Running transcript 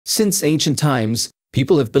Since ancient times,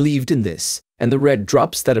 people have believed in this, and the red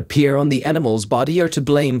drops that appear on the animal's body are to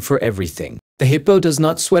blame for everything. The hippo does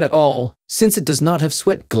not sweat at all, since it does not have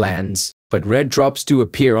sweat glands, but red drops do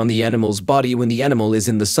appear on the animal's body when the animal is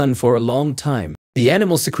in the sun for a long time. The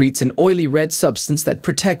animal secretes an oily red substance that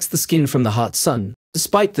protects the skin from the hot sun.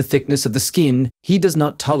 Despite the thickness of the skin, he does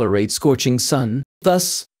not tolerate scorching sun.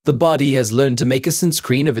 Thus, the body has learned to make a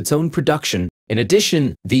sunscreen of its own production. In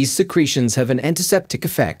addition, these secretions have an antiseptic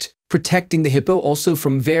effect, protecting the hippo also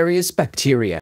from various bacteria.